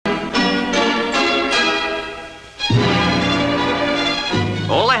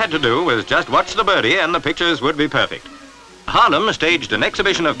had to do was just watch the birdie and the pictures would be perfect. Haarlem staged an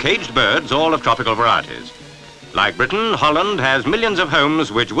exhibition of caged birds, all of tropical varieties. Like Britain, Holland has millions of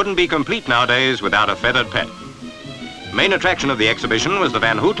homes which wouldn't be complete nowadays without a feathered pet. Main attraction of the exhibition was the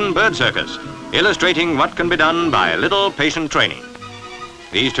Van Houten bird circus, illustrating what can be done by a little patient training.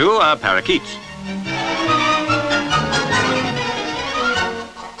 These two are parakeets.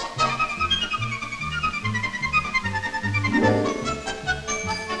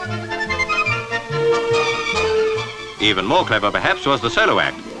 Even more clever perhaps was the solo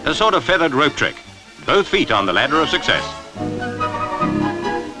act, a sort of feathered rope trick. Both feet on the ladder of success.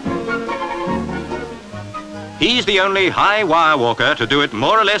 He's the only high wire walker to do it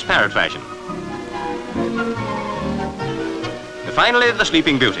more or less parrot fashion. Finally, the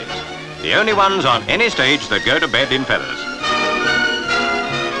Sleeping Beauties, the only ones on any stage that go to bed in feathers.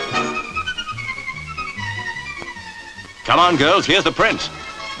 Come on, girls, here's the prince.